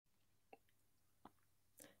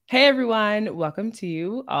Hey everyone, welcome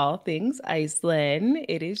to All Things Iceland.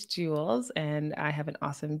 It is Jules, and I have an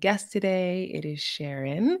awesome guest today. It is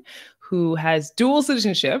Sharyn, who has dual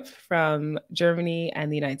citizenship from Germany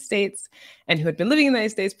and the United States, and who had been living in the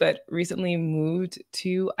United States but recently moved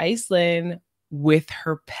to Iceland with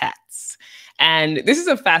her pets. And this is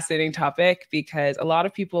a fascinating topic because a lot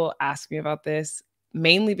of people ask me about this,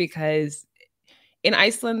 mainly because in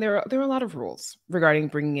Iceland, there are a lot of rules regarding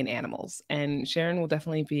bringing in animals, and Sharyn will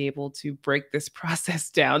definitely be able to break this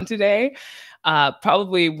process down today,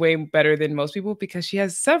 probably way better than most people because she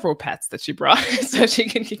has several pets that she brought, so she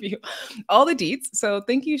can give you all the deets. So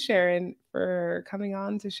thank you, Sharyn, for coming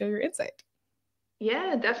on to share your insight.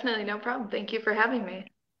 Yeah, definitely. No problem. Thank you for having me.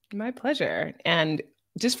 My pleasure. And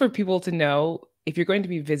just for people to know, if you're going to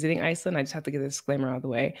be visiting Iceland, I just have to get a disclaimer out of the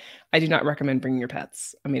way. I do not recommend bringing your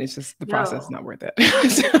pets. I mean, it's just the process is No. not worth it.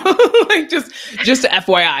 So, like, just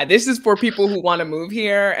FYI, this is for people who want to move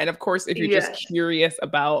here, and of course, if you're just Yes, curious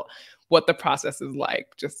about what the process is like,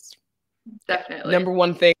 just yeah, definitely. number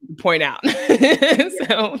one thing to point out. Yeah.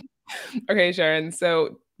 So, okay, Sharyn.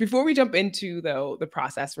 So before we jump into though the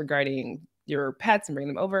process regarding your pets and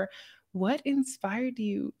bringing them over, what inspired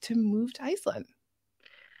you to move to Iceland?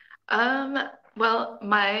 Um, well,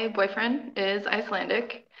 my boyfriend is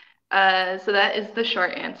Icelandic. So that is the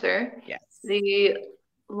short answer. Yes. The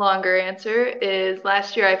longer answer is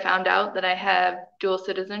last year I found out that I have dual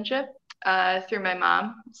citizenship through my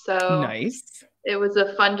mom. So Nice. it was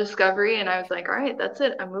a fun discovery, and I was like, all right, that's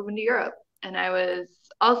it. I'm moving to Europe. And I was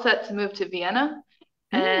all set to move to Vienna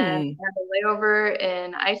and Mm. have a layover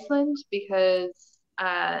in Iceland because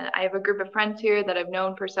I have a group of friends here that I've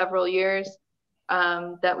known for several years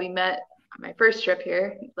that we met on my first trip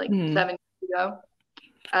here, like Mm. 7 years ago.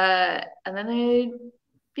 And then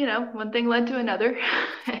one thing led to another,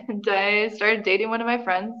 and I started dating one of my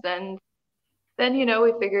friends, and then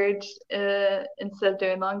we figured instead of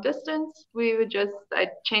doing long distance,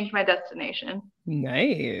 I'd change my destination.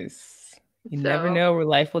 Nice. You never So know where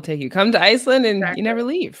life will take you. Come to Iceland and you exactly, never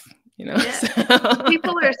leave, you know? yeah. So,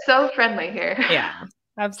 People are so friendly here. yeah,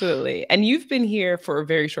 absolutely. And you've been here for a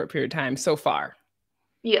very short period of time so far.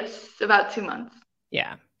 Yes, about 2 months.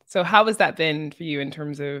 Yeah. So how has that been for you in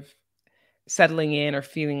terms of settling in or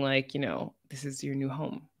feeling like, this is your new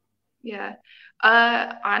home? Yeah.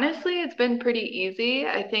 Honestly, it's been pretty easy.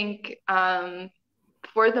 I think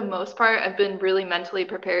for the most part, I've been really mentally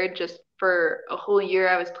prepared just for a whole year.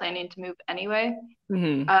 I was planning to move anyway.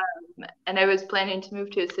 Hmm. Um, and I was planning to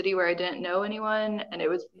move to a city where I didn't know anyone, and it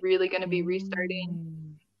was really going to be restarting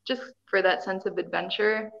Mm. just for that sense of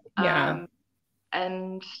adventure. Yeah.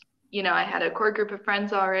 And, I had a core group of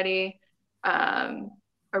friends already, um,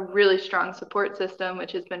 a really strong support system,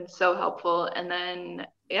 which has been so helpful. And then,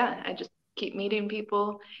 yeah, I just keep meeting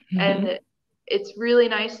people. Hmm. And it's really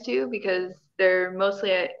nice too because they're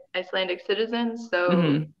mostly Icelandic citizens. So,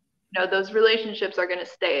 Hmm. those relationships are going to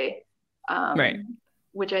stay, Right.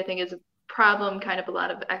 which I think is a problem kind of a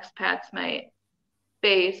lot of expats might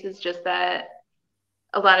face is just that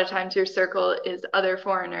a lot of times your circle is other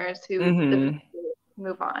foreigners who Hmm. eventually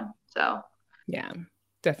move on. So, Yeah,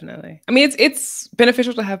 definitely. I mean, it's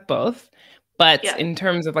beneficial to have both, but yeah, in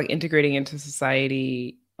terms of like integrating into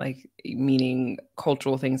society, like meaning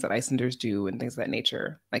cultural things that Icelanders do and things of that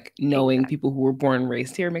nature, like knowing exactly. people who were born and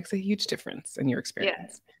raised here makes a huge difference in your Yeah,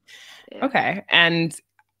 experience. yeah, Okay. And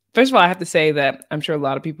first of all, I have to say that I'm sure a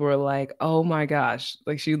lot of people are like, oh my gosh,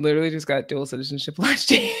 like she literally just got dual citizenship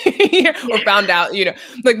last year or yeah, found out,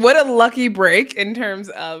 like what a lucky break in terms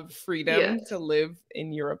of freedom to yes, live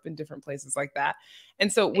in Europe and different places like that.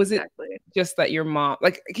 And so was it exactly. just that your mom,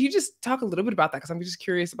 like, can you just talk a little bit about that? Because I'm just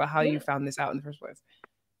curious about how you Yeah, found this out in the first place.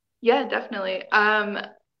 yeah, definitely.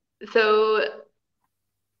 So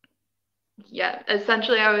yeah,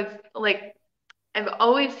 essentially, I was like, I've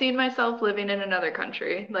always seen myself living in another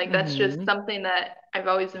country. Like, that's just Hmm. something that I've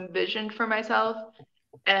always envisioned for myself.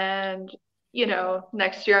 And,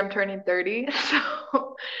 next year I'm turning 30.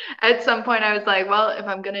 So at some point I was like, well, if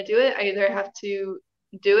I'm going to do it, I either have to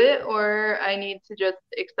do it or I need to just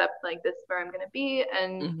accept like this is where I'm going to be.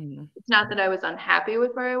 And Hmm. it's not that I was unhappy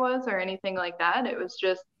with where I was or anything like that. It was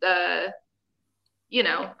just, that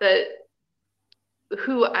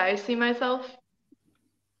who I see myself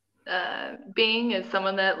being is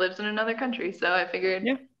someone that lives in another country. So I figured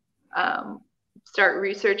Yeah. um, start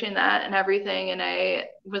researching that and everything. And I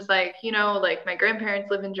was like, like my grandparents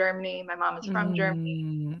live in Germany. My mom is from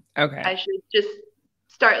Germany. Okay. I should just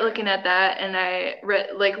start looking at that. And I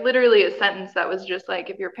read like literally a sentence that was just like,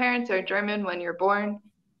 if your parents are German when you're born,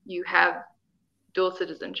 you have dual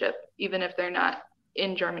citizenship, even if they're not.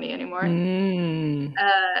 in Germany anymore. Mm.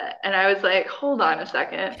 And I was like, hold on a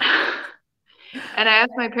second. And I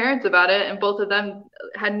asked my parents about it, and both of them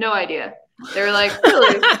had no idea. They were like,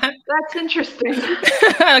 really? That's interesting.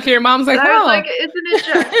 Okay, your mom's And like, I was huh. like, isn't it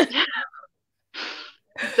just?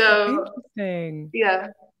 So, Interesting. yeah.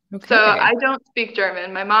 So Okay. I don't speak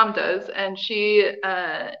German. My mom does, and she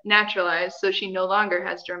naturalized, so she no longer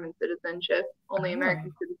has German citizenship, only Oh.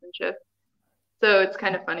 American citizenship. So it's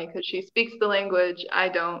kind of funny because she speaks the language, I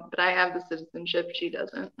don't, but I have the citizenship, she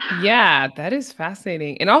doesn't. Yeah, that is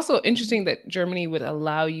fascinating. And also interesting that Germany would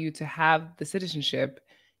allow you to have the citizenship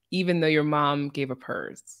even though your mom gave up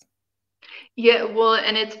hers. Yeah, well,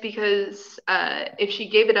 and it's because if she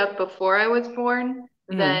gave it up before I was born,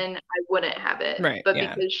 Mhm. then I wouldn't have it. Right. But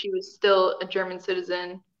Yeah. because she was still a German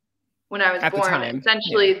citizen when I was At the born, time. Yeah.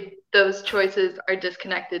 essentially those choices are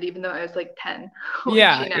disconnected, even though I was like 10 when she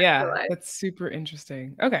Yeah, yeah, naturalized. that's super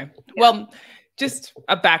interesting. Okay. Yeah. Well, just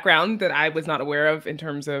a background that I was not aware of in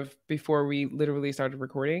terms of before we literally started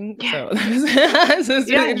recording. Yeah. So, so it's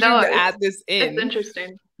Yeah, really interesting no, to add this it's in.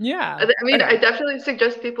 interesting. Yeah. I mean, Okay. I definitely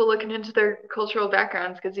suggest people looking into their cultural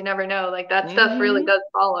backgrounds because you never know. Like that stuff really Hmm. does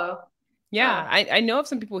follow. Yeah, So, I know of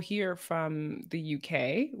some people here from the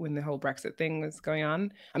UK when the whole Brexit thing was going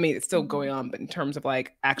on. I mean, it's still going mhm. on, but in terms of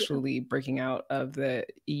like Yeah. actually breaking out of the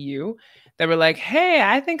EU, they were like, "Hey,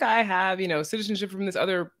 I think I have, citizenship from this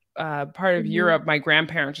other part of Hmm. Europe, my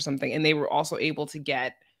grandparents or something," and they were also able to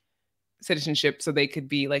get citizenship so they could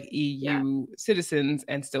be like Yeah. EU citizens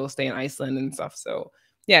and still stay in Iceland and stuff. So,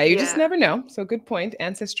 yeah, you just Yeah. never know. So, good point.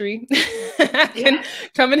 Ancestry Yeah. can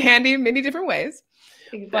come in handy in many different ways.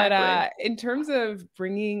 But Exactly. in terms of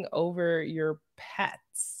bringing over your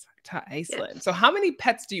pets to Iceland, so Yes. how many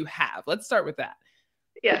pets do you have? Let's start with that.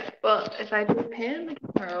 Yeah. Well, if I just pan the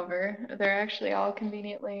camera over, they're actually all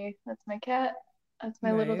conveniently. That's my cat. That's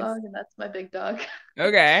my little Nice. dog, and that's my big dog.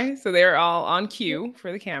 Okay, so they're all on Yeah. cue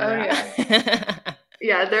for the Oh camera. yeah.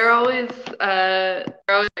 Yeah, they're always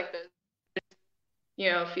like this,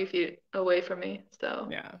 a few feet away from me. So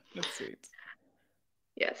Yeah, that's sweet.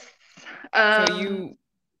 yes. So Um, you,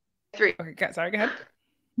 three. okay, sorry, go ahead.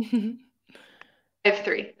 You I have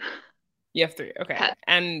three have three. Okay. pets.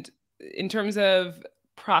 And in terms of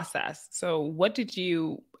process, so what did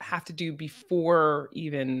you have to do before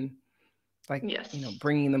even like, Yes.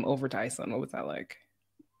 bringing them over to Iceland? What was that like?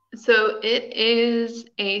 So it is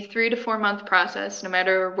a 3 to 4 month process, no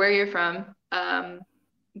matter where you're from,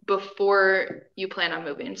 before you plan on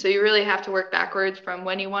moving. So you really have to work backwards from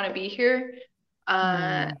when you want to be here.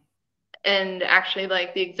 Uh, Mm, and actually,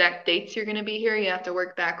 like the exact dates you're going to be here, you have to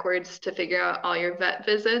work backwards to figure out all your vet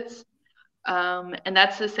visits. And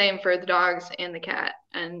that's the same for the dogs and the cat.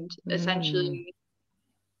 And mm, essentially,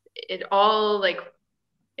 it all like,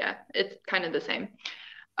 yeah, it's kind of the same.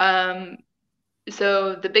 Um,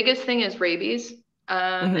 so the biggest thing is rabies.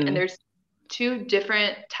 And mhm, there's two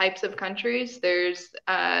different types of countries. There's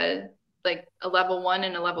like a level 1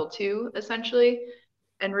 and a level 2, essentially.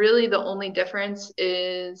 And really, the only difference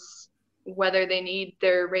is whether they need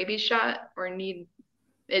their rabies shot or need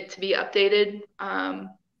it to be updated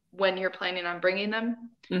when you're planning on bringing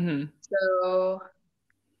them. mhm. So,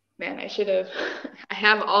 man, I should have. I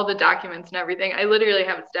have all the documents and everything. I literally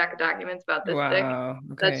have a stack of documents about this thick. Wow.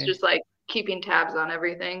 That's Okay. just like keeping tabs on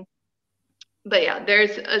everything. But yeah,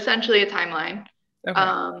 there's essentially a timeline. Okay.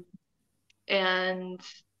 Um, and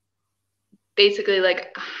basically,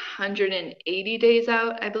 like 180 days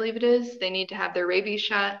out, I believe it is, they need to have their rabies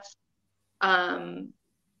shots. Um,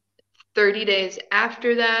 30 days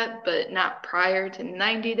after that, but not prior to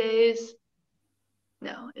 90 days.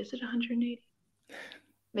 No, is it 180?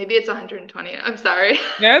 Maybe it's 120. I'm sorry.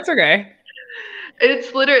 Yeah, it's okay.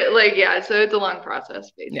 It's literally like, yeah, so it's a long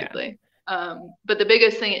process Yeah. basically. But the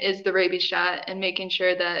biggest thing is the rabies shot and making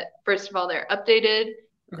sure that, first of all, they're updated,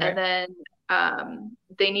 and Okay. then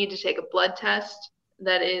they need to take a blood test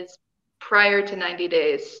that is prior to 90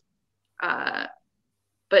 days, uh,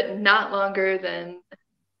 but not longer than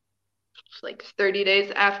like 30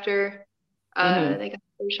 days after Mhm. they got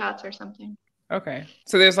their shots or something. Okay.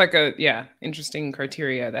 So there's like a interesting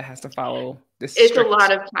criteria that has to follow this It's a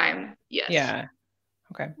lot strict. of time. Yes. Yeah.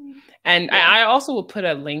 Okay. And Yeah. I also will put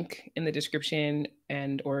a link in the description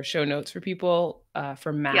and or show notes for people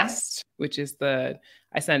for Yeah. MAST, which is the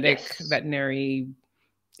Icelandic Yes. veterinary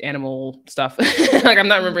animal stuff. Like I'm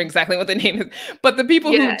not remembering Mhm. exactly what the name is, but the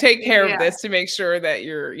people who Yeah. take care of Yeah. this to make sure that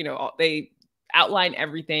they outline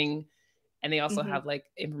everything and they also Hmm. have like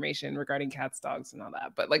information regarding cats, dogs, and all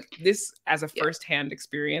that. But like this as a Yeah. firsthand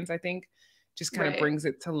experience, I think just kind of Right. brings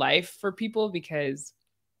it to life for people because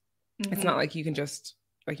it's not Hmm. like you can just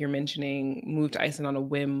like you're mentioning, move to Iceland on a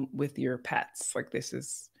whim with your pets. Like this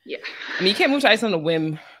is, Yeah. I mean, you can't move to Iceland on a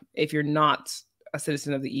whim if you're not a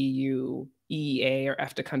citizen of the EU, EEA, or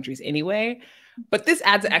EFTA countries anyway. But this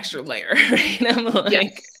adds an extra layer, right? I'm like,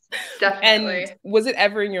 Yes, and definitely. was it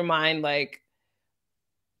ever in your mind, like,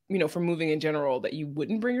 for moving in general, that you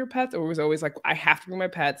wouldn't bring your pets, or was it always like, I have to bring my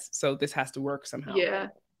pets, so this has to work somehow? Yeah.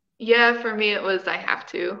 Yeah, for me it was I have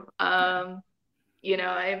to. Yeah.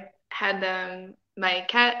 I had them, my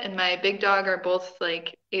cat and my big dog are both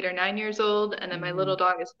like 8 or 9 years old, and then my little Mhm.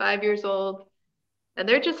 dog is 5 years old, and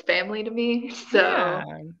they're just family to me. Yeah. So,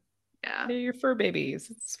 yeah, They're your fur babies.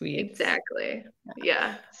 It's sweet. exactly.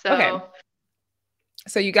 Yeah. Okay. So,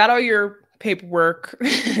 So you got all your paperwork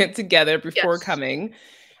together before yes. coming.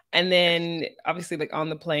 And Yes. then obviously like on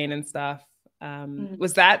the plane and stuff. Mhm.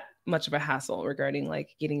 Was that much of a hassle regarding like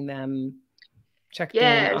getting them checked in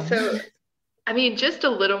Yeah, on? so I mean, just a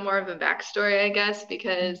little more of a backstory, I guess,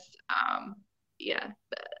 because yeah,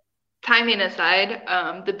 timing aside,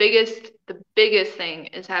 the biggest thing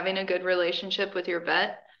is having a good relationship with your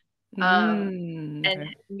vet, um, and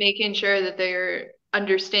Okay. making sure that they're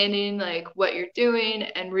understanding like what you're doing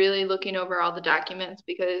and really looking over all the documents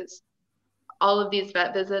because all of these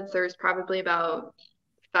vet visits, there's probably about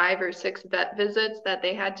 5 or 6 vet visits that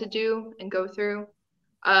they had to do and go through.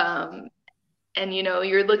 Um, and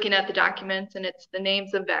you're looking at the documents and it's the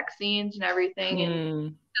names of vaccines and everything, and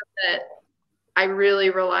Mm, that I really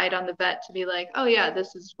relied on the vet to be like, oh yeah,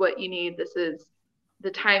 this is what you need, this is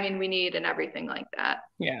the timing we need and everything like that.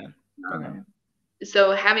 yeah. Okay. um,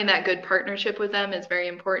 so having that good partnership with them is very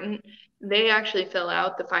important. They actually fill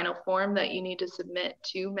out the final form that you need to submit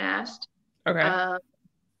to MAST. Okay. um,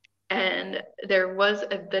 and there was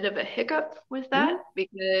a bit of a hiccup with that Ooh,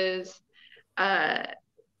 because uh,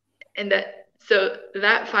 and that so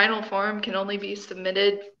that final form can only be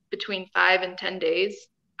submitted between 5 and 10 days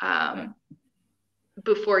okay. um,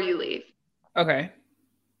 before you leave. Okay.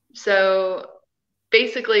 So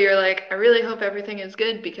basically, you're like, I really hope everything is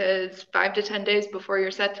good because 5 to 10 days before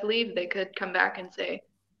you're set to leave, they could come back and say,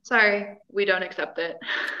 sorry, we don't accept it.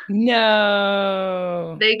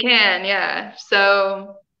 No. They can, yeah.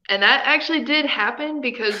 So, and that actually did happen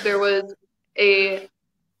because there was a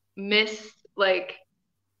like,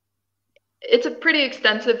 it's a pretty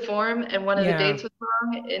extensive form, and one of the Yeah. dates was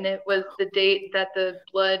wrong, and it was the date that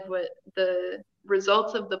the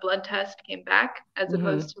results of the blood test came back, as Hmm.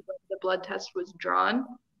 opposed to when the blood test was drawn,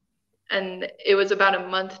 and it was about a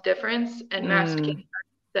month difference. And MAST came Mm. back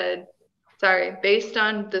and said, "Sorry, based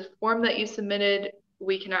on the form that you submitted,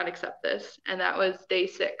 we cannot accept this," and that was day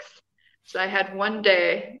 6. So I had one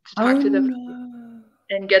day to Oh talk to the no.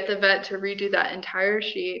 and get the vet to redo that entire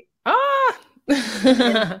sheet Ah.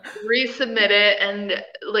 and resubmit it. And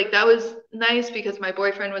like that was nice because my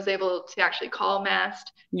boyfriend was able to actually call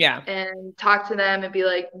MAST Yeah. and talk to them and be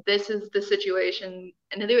like, this is the situation.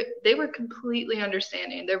 And they were completely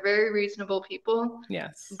understanding. They're very reasonable people,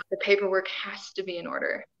 Yes. but the paperwork has to be in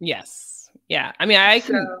order. Yes. Yeah. I mean, I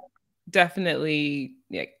So can definitely,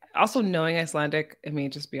 yeah. Also knowing Icelandic, I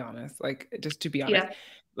mean, just be honest, like just to be honest, yeah,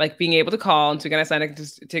 like being able to call and to get Icelandic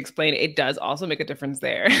just to explain it does also make a difference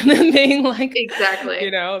there than being like,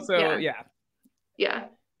 exactly. so Yeah, yeah. yeah.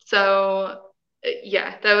 So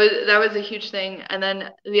yeah, that was a huge thing. And then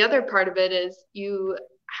the other part of it is you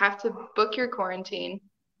have to book your quarantine,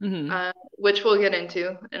 Hmm. which we'll get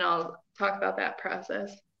into, and I'll talk about that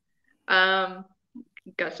process. Um,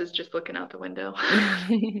 Gus is just looking out the window.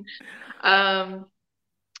 um,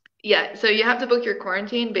 yeah, so you have to book your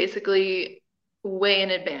quarantine basically way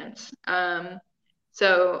in advance.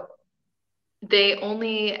 So they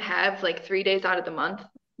only have like 3 days out of the month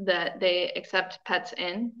that they accept pets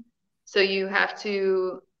in. So you have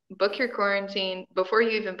to book your quarantine before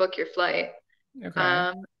you even book your flight. Okay.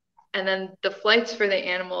 Um, and then the flights for the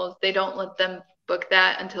animals, they don't let them book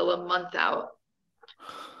that until a month out.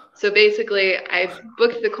 So basically, I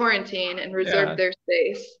booked the quarantine and reserved Yeah. their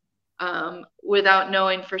space without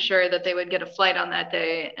knowing for sure that they would get a flight on that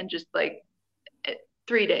day, and just like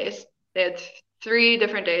 3 days. They had 3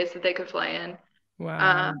 different days that they could fly in. Um,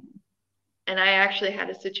 Wow. and I actually had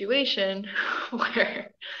a situation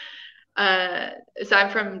where, uh, so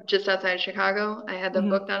I'm from just outside of Chicago. I had them Hmm.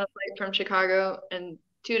 booked on a flight from Chicago, and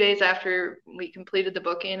 2 days after we completed the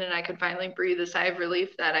booking and I could finally breathe a sigh of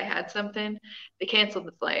relief that I had something, they canceled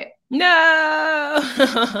the flight. No.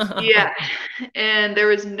 Yeah, and there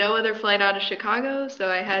was no other flight out of Chicago, so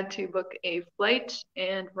I had to book a flight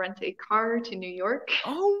and rent a car to New York.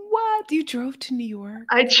 Oh, what? You drove to New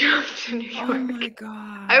I York? drove to New Oh York. my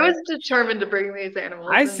I God. was determined to bring these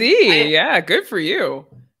animals, I and see. Yeah, good for you.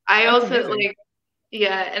 I That's also amazing. like,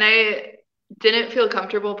 yeah, and I didn't feel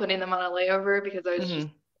comfortable putting them on a layover because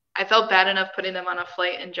I felt bad enough putting them on a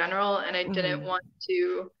flight in general, and I didn't want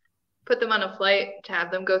to put them on a flight to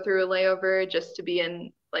have them go through a layover just to be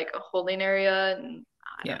in like a holding area, and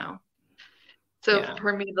I don't know. So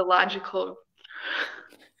for me, the logical,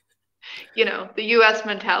 the US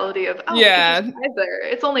mentality of, we could just fly there.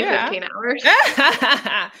 It's only 15 hours.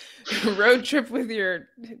 Road trip with your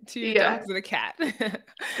 2 dogs and a cat.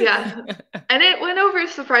 And it went over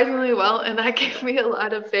surprisingly well, and that gave me a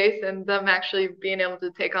lot of faith in them actually being able to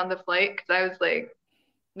take on the flight, because I was like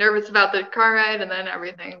nervous about the car ride and then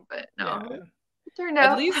everything, but no, it turned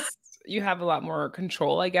out. At least you have a lot more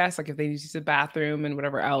control, I guess, like if they need to use the bathroom and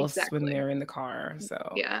whatever else when they're in the car.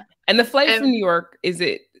 So and the flight from New York,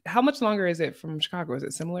 how much longer is it from Chicago? Is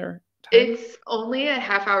it similar time? It's only a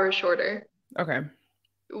half hour shorter. Okay.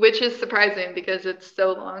 Which is surprising because it's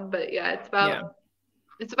so long, but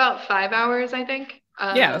it's about 5 hours, I think.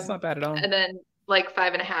 That's not bad at all. And then like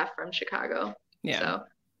 5.5 from Chicago. So,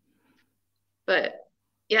 but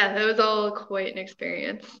that was all quite an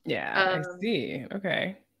experience. I see.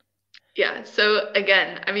 Okay. So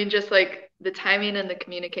again, I mean, just like the timing and the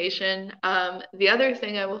communication. The other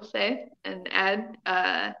thing I will say and add,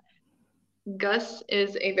 Gus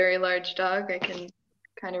is a very large dog. I can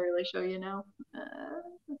kind of really show you now.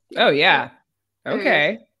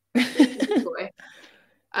 Okay. Boy.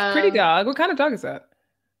 Pretty dog. What kind of dog is that?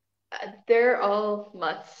 They're all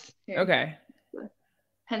mutts. Here. Okay.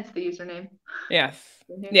 Hence the username. Yes.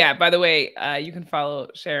 Yeah. By the way, you can follow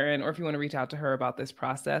Sharyn, or if you want to reach out to her about this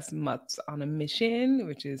process, Mutts on a Mission,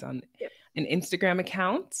 which is on an Instagram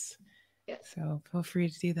account. So feel free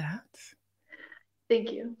to do that.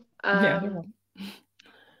 Thank you.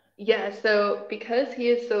 So because he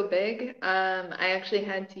is so big, I actually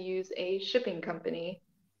had to use a shipping company.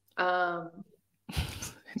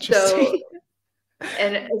 So,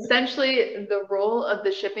 and essentially the role of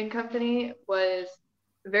the shipping company was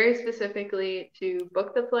very specifically to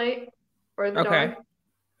book the flight for the dog,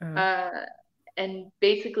 and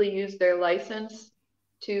basically use their license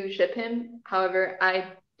to ship him. However,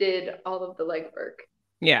 I did all of the legwork.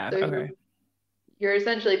 So you're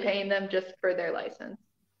essentially paying them just for their license.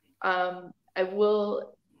 I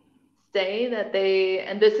will say that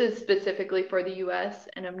and this is specifically for the US,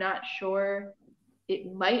 and I'm not sure,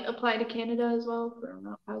 it might apply to Canada as well, but I'm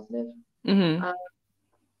not positive.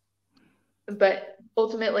 But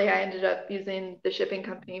ultimately, I ended up using the shipping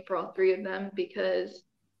company for all 3 of them because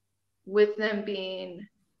with them being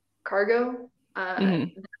cargo,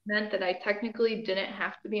 that meant that I technically didn't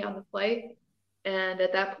have to be on the flight. And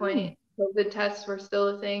at that point, COVID tests were still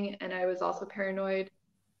a thing, and I was also paranoid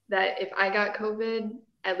that if I got COVID,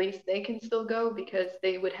 at least they can still go because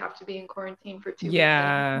they would have to be in quarantine for 2 weeks.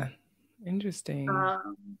 Yeah, interesting.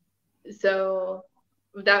 So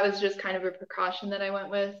that was just kind of a precaution that I went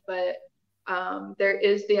with, but there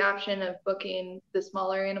is the option of booking the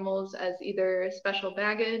smaller animals as either special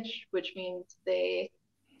baggage, which means they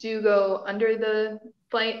do go under the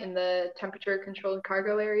flight in the temperature controlled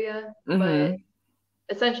cargo area, but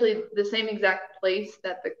essentially the same exact place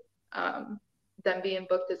that the them being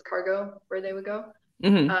booked as cargo where they would go.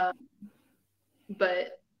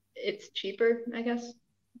 But it's cheaper, I guess.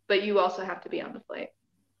 But you also have to be on the flight.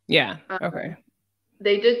 Okay.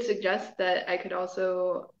 They did suggest that I could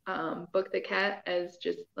also book the cat as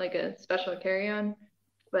just like a special carry-on,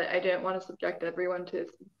 but I didn't want to subject everyone to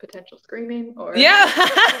potential screaming or.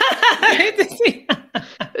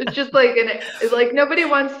 It's just like it's like nobody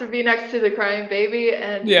wants to be next to the crying baby,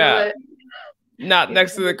 and not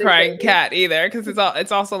next to the crying cat either, because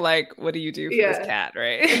it's also like, what do you do for this cat,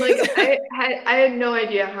 right? And like I had no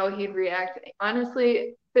idea how he'd react.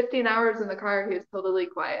 Honestly, 15 hours in the car, he was totally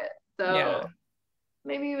quiet. So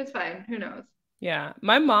maybe he was fine. Who knows? Yeah.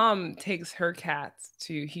 My mom takes her cats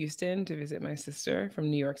to Houston to visit my sister from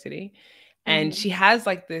New York City. And she has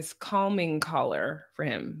like this calming collar for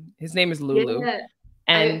him. His name is Lulu.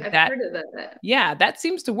 And I've heard of that. Yeah, that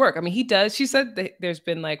seems to work. I mean, he does. She said that there's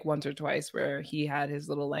been like once or twice where he had his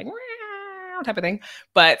little like type of thing.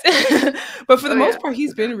 But but for the most part,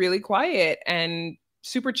 he's been really quiet and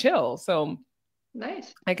super chill. So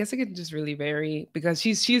nice. I guess it could just really vary because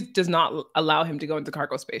she does not allow him to go into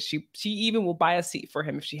cargo space. She even will buy a seat for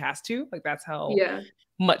him if she has to. Like that's how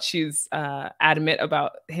much she's adamant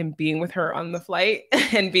about him being with her on the flight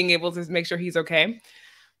and being able to make sure he's okay.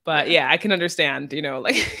 But I can understand,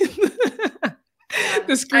 like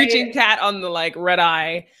the screeching cat on the like red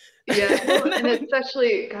eye. Well, and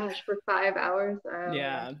especially, gosh, for 5 hours.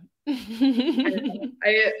 I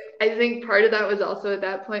think part of that was also at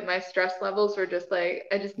that point my stress levels were just like,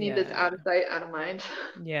 I just need this out of sight, out of mind.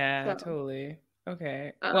 Totally.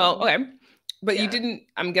 Okay. Well, okay. But you Yeah. didn't,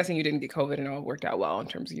 I'm guessing you didn't get COVID and it all worked out well in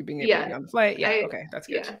terms of you being able to be Yeah. on the flight. Yeah. I Okay. That's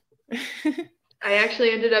good. yeah. I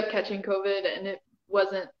actually ended up catching COVID and it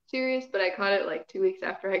wasn't serious, but I caught it like 2 weeks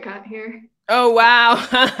after I got here. Oh, So, wow.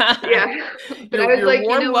 yeah. But I was You're like, you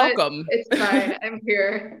warm know what? welcome. It's fine. I'm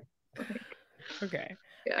here. Like, Okay.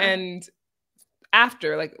 yeah. And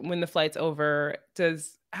after, like when the flight's over,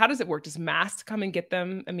 how does it work? Does MAST come and get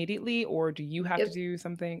them immediately, or do you have to Yep. do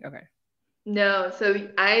something? Okay. No, so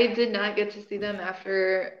I did not get to see them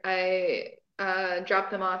after I dropped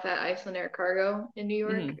them off at Iceland Air Cargo in New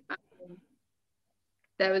York. Hmm.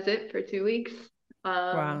 That was it for 2 weeks. Um,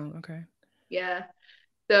 Wow. Okay. yeah.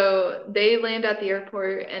 So they land at the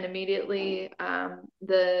airport, and immediately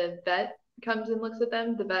the vet comes and looks at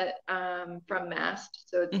them. The vet from MAST,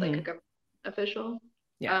 so it's like a Hmm. government official.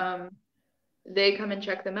 Yeah. Um, they come and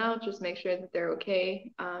check them out, just make sure that they're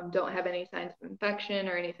okay, don't have any signs of infection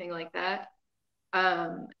or anything like that.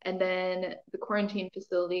 And then the quarantine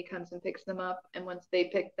facility comes and picks them up. And once they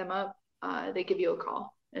pick them up, they give you a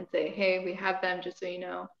call and say, hey, we have them, just so you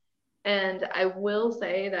know. And I will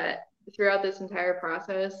say that throughout this entire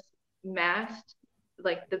process, MAST,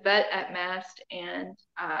 like the vet at MAST and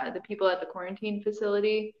the people at the quarantine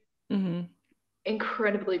facility, Hmm.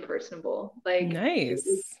 incredibly personable. Like it was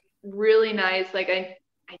Nice. really nice. Like I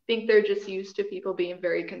think they're just used to people being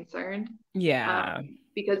very concerned, Yeah.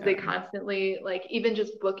 because they Yeah. constantly, like, even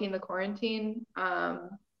just booking the quarantine.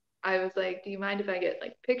 I was like, do you mind if I get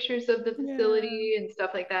like pictures of the Yeah. facility and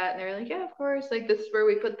stuff like that? And they were like, yeah, of course. Like this is where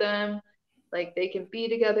we put them. Like they can be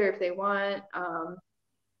together if they want.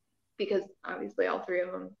 Because obviously all three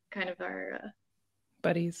of them kind of are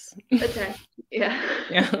Buddies. attached. Yeah.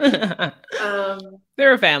 Yeah. um, They're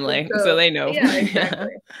a and family, so so they know. yeah, Yeah.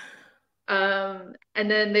 exactly. And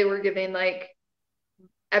then they were giving like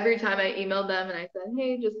every time I emailed them and I said,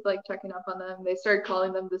 hey, just like checking up on them, they started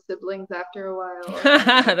calling them the siblings after a while.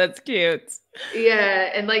 And That's cute.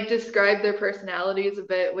 yeah, and like describe their personalities a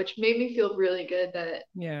bit, which made me feel really good that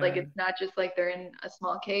like Yeah. it's not just like they're in a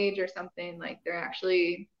small cage or something, like they're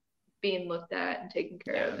actually being looked at and taken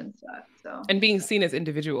care Yeah. of and stuff. So And being seen as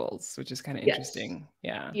individuals, which is kind of yes. interesting.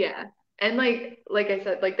 Yeah. Yeah. And like I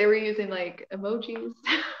said, like they were using like emojis,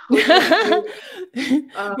 which was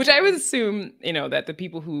cute. Which I would Um, assume, that the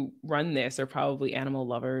people who run this are probably animal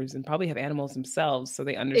lovers and probably have animals themselves, so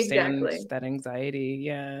they understand exactly. that anxiety.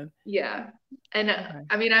 Yeah. Yeah. And Okay.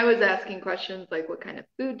 I mean, I was asking questions like, what kind of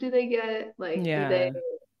food do they get? Like, do they,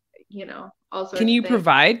 Yeah. all Can sorts of you things.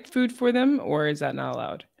 provide food for them, or is that not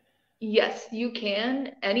allowed? Yes, you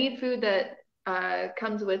can. Any food that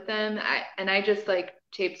comes with them, I just like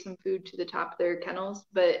tape some food to the top of their kennels,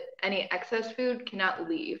 but any excess food cannot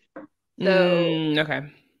leave. So Okay.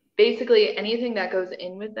 basically, anything that goes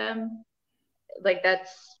in with them, like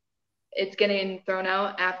it's getting thrown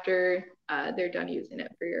out after they're done using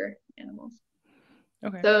it for your animals.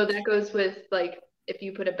 Okay. So that goes with like if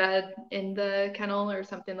you put a bed in the kennel or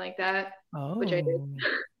something like that, which I did.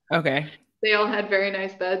 Oh. Okay. They all had very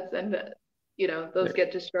nice beds, and those There-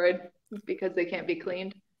 get destroyed because they can't be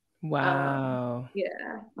cleaned. Wow.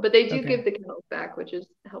 Yeah, but they do Okay. give the kennels back, which is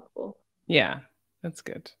helpful. Yeah. That's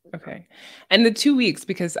good. So, Okay. And the 2 weeks,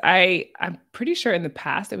 because I'm pretty sure in the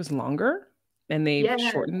past it was longer and they've yeah,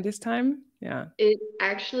 shortened this time. Yeah. it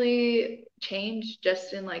actually changed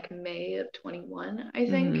just in like May of 21, I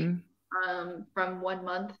think, Hmm. from 1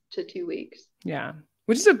 month to 2 weeks. Yeah.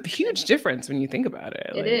 Which is a And huge difference when you think about it.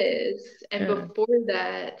 it Like, is. And yeah. before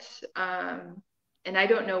that, and I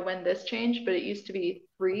don't know when this changed, but it used to be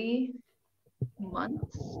 3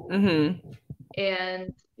 months. Hmm.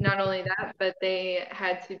 And not only that, but they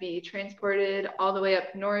had to be transported all the way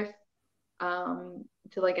up north,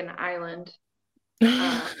 to like an island.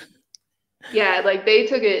 Uh, yeah, like they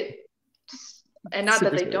took it, and not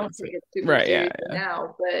that Super they don't seriously. take it super Right. Yeah. seriously Yeah.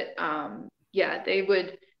 now, but yeah, they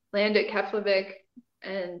would land at Keflavik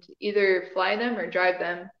and either fly them or drive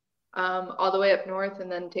them all the way up north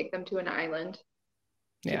and then take them to an island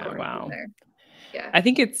to Yeah. quarantine Wow. there. Yeah. I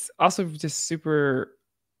think it's also just super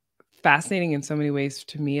fascinating in so many ways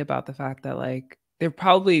to me about the fact that like the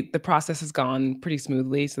process has gone pretty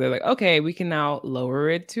smoothly. So they're like, okay, we can now lower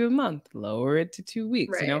it to a month, lower it to 2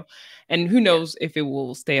 weeks, Right. and who Yeah. knows if it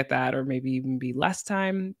will stay at that or maybe even be less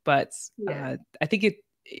time. But Yeah. I think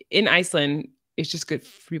in Iceland, it's just good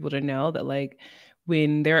for people to know that like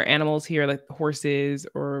when there are animals here, like horses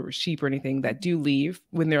or sheep or anything that do leave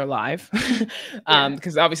when they're alive, Yeah.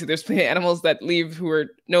 because obviously there's plenty of animals that leave who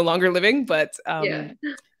are no longer living, but Yeah.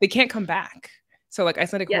 they can't come back. So like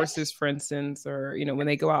Icelandic Yes. horses, for instance, or when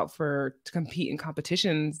they go out to compete in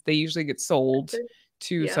competitions, they usually get sold That's it.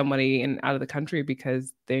 to Yeah. somebody and out of the country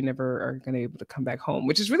because they never are going to be able to come back home,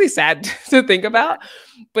 which is really sad to think Yeah. about.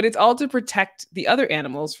 But it's all to protect the other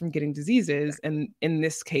animals from getting diseases. And in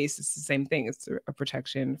this case, it's the same thing. It's a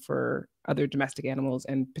protection for other domestic animals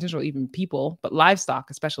and potential even people, but livestock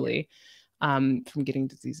especially, from getting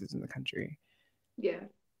diseases in the country. Yeah.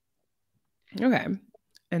 Okay.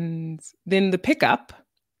 And then the pickup.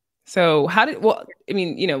 So how did, well, I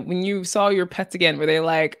mean, when you saw your pets again, were they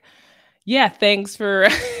like, yeah, thanks for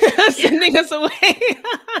Yeah. sending us away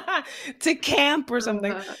to camp or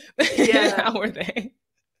something? Yeah. How were they?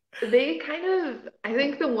 They kind of, I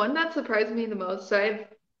think the one that surprised me the most, so I have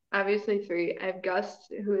obviously three. I have Gus,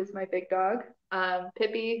 who is my big dog,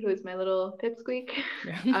 Pippi, who is my little pipsqueak,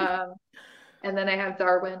 Yeah. um, and then I have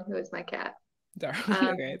Darwin, who is my cat. Darwin. Um,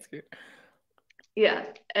 Okay, it's cute. yeah,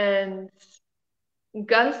 and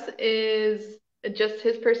Gus is just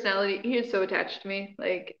his personality. He is so attached to me.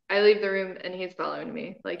 Like, I leave the room and he's following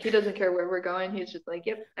me. Like, he doesn't care where we're going. He's just like,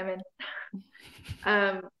 yep, I'm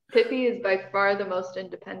in. Pippi is by far the most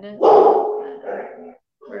independent. We're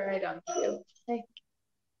right on cue. Hey,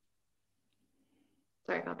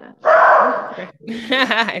 sorry about that. Okay.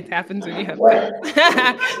 It happens when you have pets.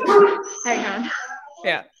 Hang on.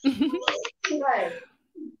 Yeah.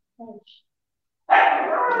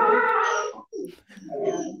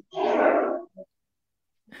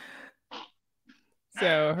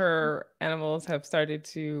 So her animals have started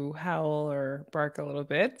to howl or bark a little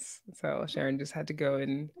bit. So Sharyn just had to go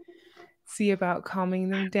and see about calming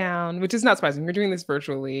them down, which is not surprising. We're doing this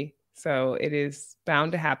virtually. So it is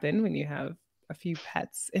bound to happen when you have a few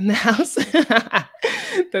pets in the house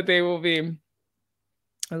that they will be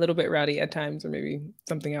a little bit rowdy at times, or maybe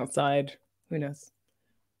something outside. Who knows?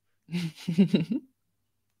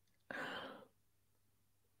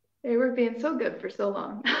 They were being so good for so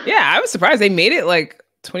long. Yeah, I was surprised they made it like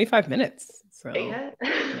 25 minutes. So, Yeah.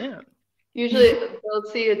 yeah. Usually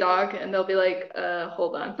they'll see a dog and they'll be like,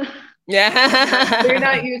 hold on. They're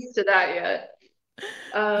not Yeah. used to that yet.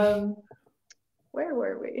 Where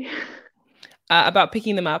were we? About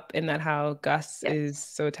picking them up and that how Gus Yes. is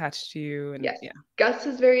so attached to you. And Yes. yeah. Gus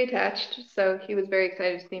is very attached, so he was very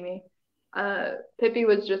excited to see me. Pippi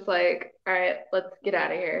was just like, all right, let's get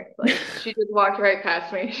out of here. Like, she just walked right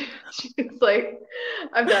past me. She was like,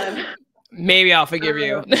 I'm done. Maybe I'll forgive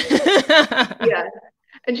you. Yeah.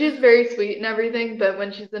 And she's very sweet and everything, but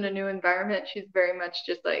when she's in a new environment, she's very much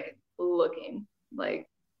just like looking like,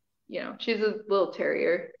 she's a little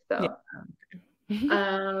terrier. Yeah.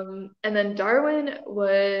 So, and then Darwin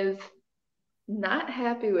was not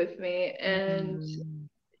happy with me, and Mm.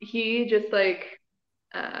 he just like,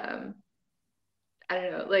 um, I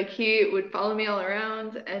don't know, like he would follow me all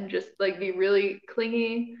around and just like be really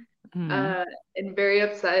clingy, Mm. uh, and very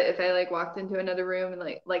upset if I like walked into another room and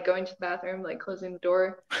like going to the bathroom, like closing the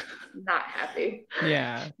door. Not happy.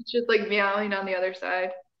 Yeah. It's just like meowing on the other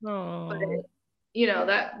side. But Oh.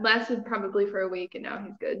 that lasted probably for a week and now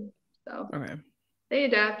he's good. So Okay. they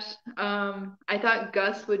adapt. I thought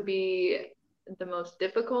Gus would be the most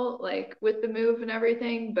difficult, like with the move and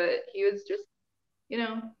everything, but he was just, you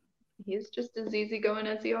know, he's just as easygoing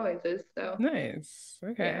as he always is. So Nice. yeah.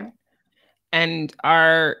 Okay. And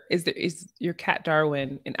is your cat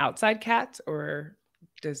Darwin an outside cat, or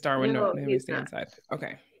does Darwin No, normally he's stay not. inside?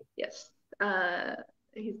 Okay. Yes.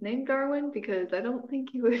 He's named Darwin because I don't think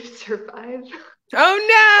he would survive. Oh Uh,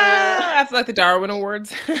 no! That's like the Darwin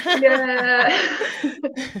Awards. yeah.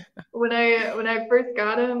 When I first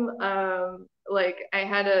got him, like I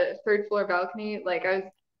had a third floor balcony. Like I was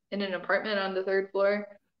in an apartment on the third floor,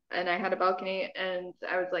 and I had a balcony, and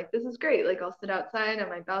I was like, "This is great! Like I'll sit outside on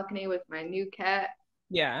my balcony with my new cat."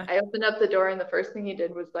 Yeah. I opened up the door, and the first thing he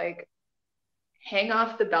did was like hang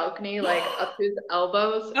off the balcony, like up to his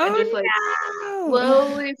elbows, and just like Oh no!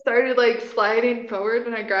 slowly started like sliding forward.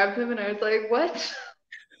 And I grabbed him, and I was like, "What?"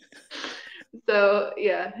 So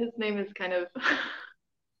yeah, his name is kind of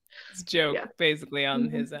It's a yeah. joke basically on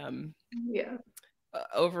Mhm. his Yeah.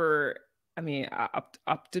 over, I mean,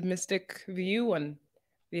 optimistic view on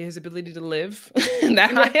his ability to live that Yeah.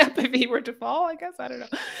 high up if he were to fall. I guess I don't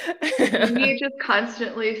know. Me just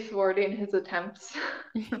constantly thwarting his attempts.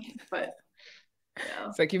 But yeah.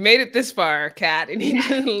 It's like you made it this far, cat. You need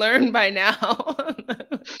Yeah, to learn by now.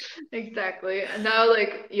 exactly. And now,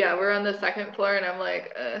 like, yeah, we're on the second floor, and I'm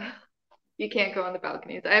like, you can't go on the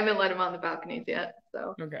balconies. I haven't let him on the balconies yet.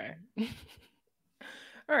 So, Okay.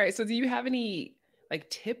 All right. So, do you have any like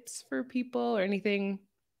tips for people or anything?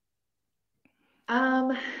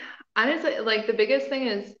 um, honestly, like the biggest thing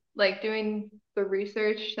is like doing the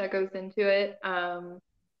research that goes into it.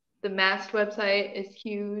 The Mast website is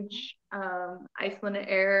huge. Icelandic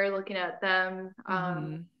Air, looking at them.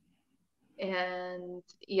 And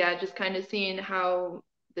yeah, just kind of seeing how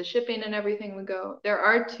the shipping and everything would go. There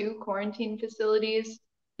are 2 quarantine facilities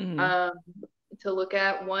to look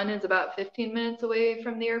at. One is about 15 minutes away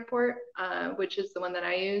from the airport, which is the one that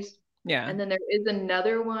I used. Yeah. And then there is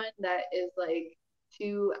another one that is like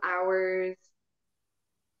 2 hours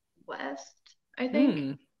west, I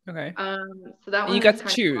think. Okay. So that And you one's got to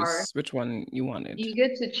kind of far. choose which one you wanted. You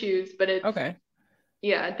get to choose, but it's Okay.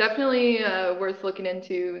 yeah, definitely worth looking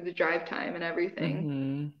into the drive time and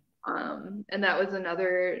everything. Mm-hmm. And that was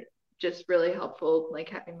another just really helpful, like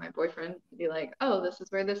having my boyfriend be like, "Oh, this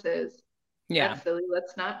is where this is. Yeah. That's silly.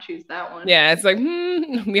 Let's not choose that one." Yeah, it's like,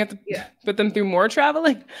 we have to Yeah. put them through more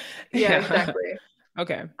traveling. Yeah, Yeah. exactly.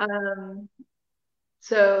 Okay.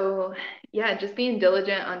 So yeah, just being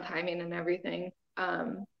diligent on timing and everything.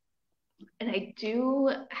 And I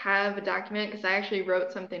do have a document because I actually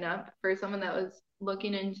wrote something up for someone that was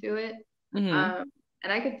looking into it. Mm-hmm.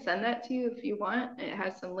 And I could send that to you if you want. It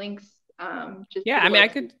has some links just Yeah, to I the mean, I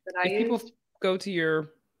website could, that I if people used. go to your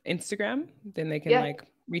Instagram, then they can Yeah, like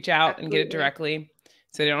reach out and get it absolutely. directly.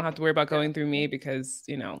 So they don't have to worry about Yeah. going through me because,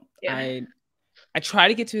 Yeah. I try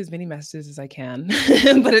to get to as many messages as I can,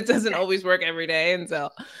 but it doesn't always work every day. And so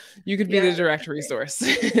you could be Yeah, the direct exactly. resource.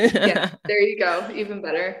 Yeah, there you go. Even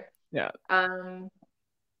better. Yeah.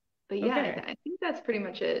 But yeah, Okay. I think that's pretty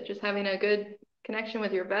much it. Just having a good connection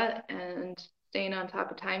with your vet and staying on top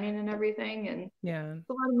of timing and everything. And Yeah. it's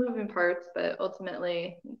a lot of moving parts, but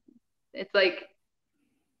ultimately, it's like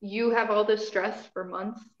you have all this stress for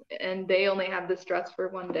months and they only have the stress for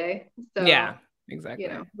one day. Yeah, So, exactly.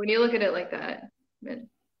 when you look at it like that, it's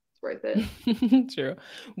worth it. True.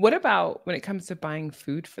 What about when it comes to buying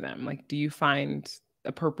food for them? Like, do you find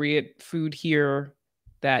appropriate food here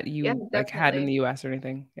that Yeah, you like had in definitely. the US or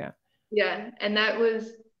anything? Yeah. Yeah, and that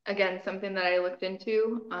was again something that I looked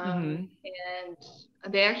into. And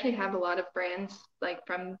they actually have a lot of brands like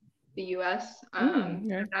from the US. Yeah.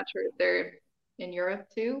 I'm not sure if they're in Europe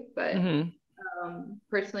too, but Mm-hmm.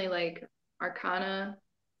 personally, like Arcana,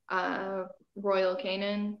 uh, Royal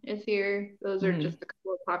Canin is here. Those are Mm-hmm. just a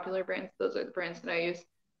couple of popular brands. Those are the brands that I use.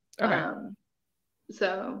 Okay.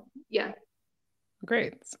 So yeah,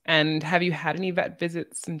 Great. And have you had any vet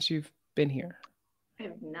visits since you've been here? I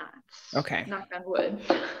have not. Okay. Knock on wood.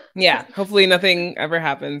 Yeah. Hopefully nothing ever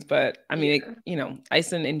happens. But I mean, Yeah,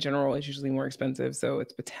 Iceland in general is usually more expensive. So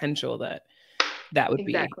it's potential that that would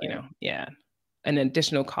be, exactly. yeah, an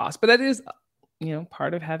additional cost. But that is,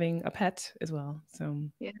 part of having a pet as well. So,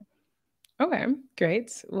 Yeah. okay,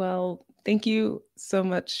 great. Well, thank you so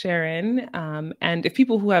much, Sharyn. And if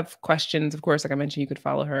people who have questions, of course, like I mentioned, you could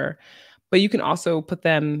follow her, but you can also put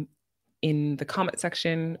them in the comment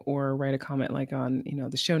section or write a comment like on,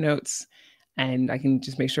 the show notes. And I can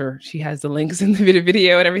just make sure she has the links in the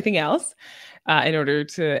video and everything else in order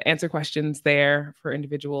to answer questions there for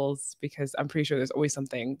individuals, because I'm pretty sure there's always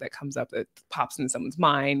something that comes up that pops into someone's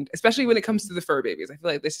mind, especially when it comes to the fur babies. I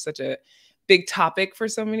feel like this is such a big topic for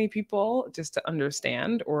so many people just to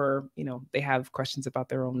understand, or, they have questions about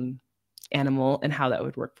their own animal and how that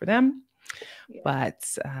would work for them. Yeah. But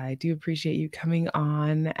I do appreciate you coming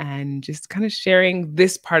on and just kind of sharing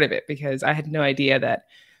this part of it, because I had no idea that,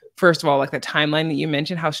 first of all, like the timeline that you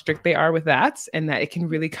mentioned, how strict they are with that, and that it can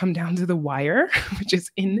really come down to the wire, which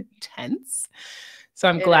is intense. So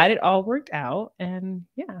I'm It is. glad it all worked out. And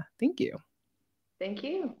yeah, thank you. Thank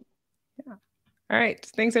you. Yeah. All right.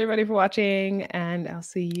 Thanks everybody for watching, and I'll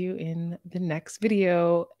see you in the next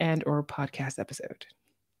video and or podcast episode.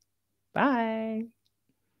 Bye.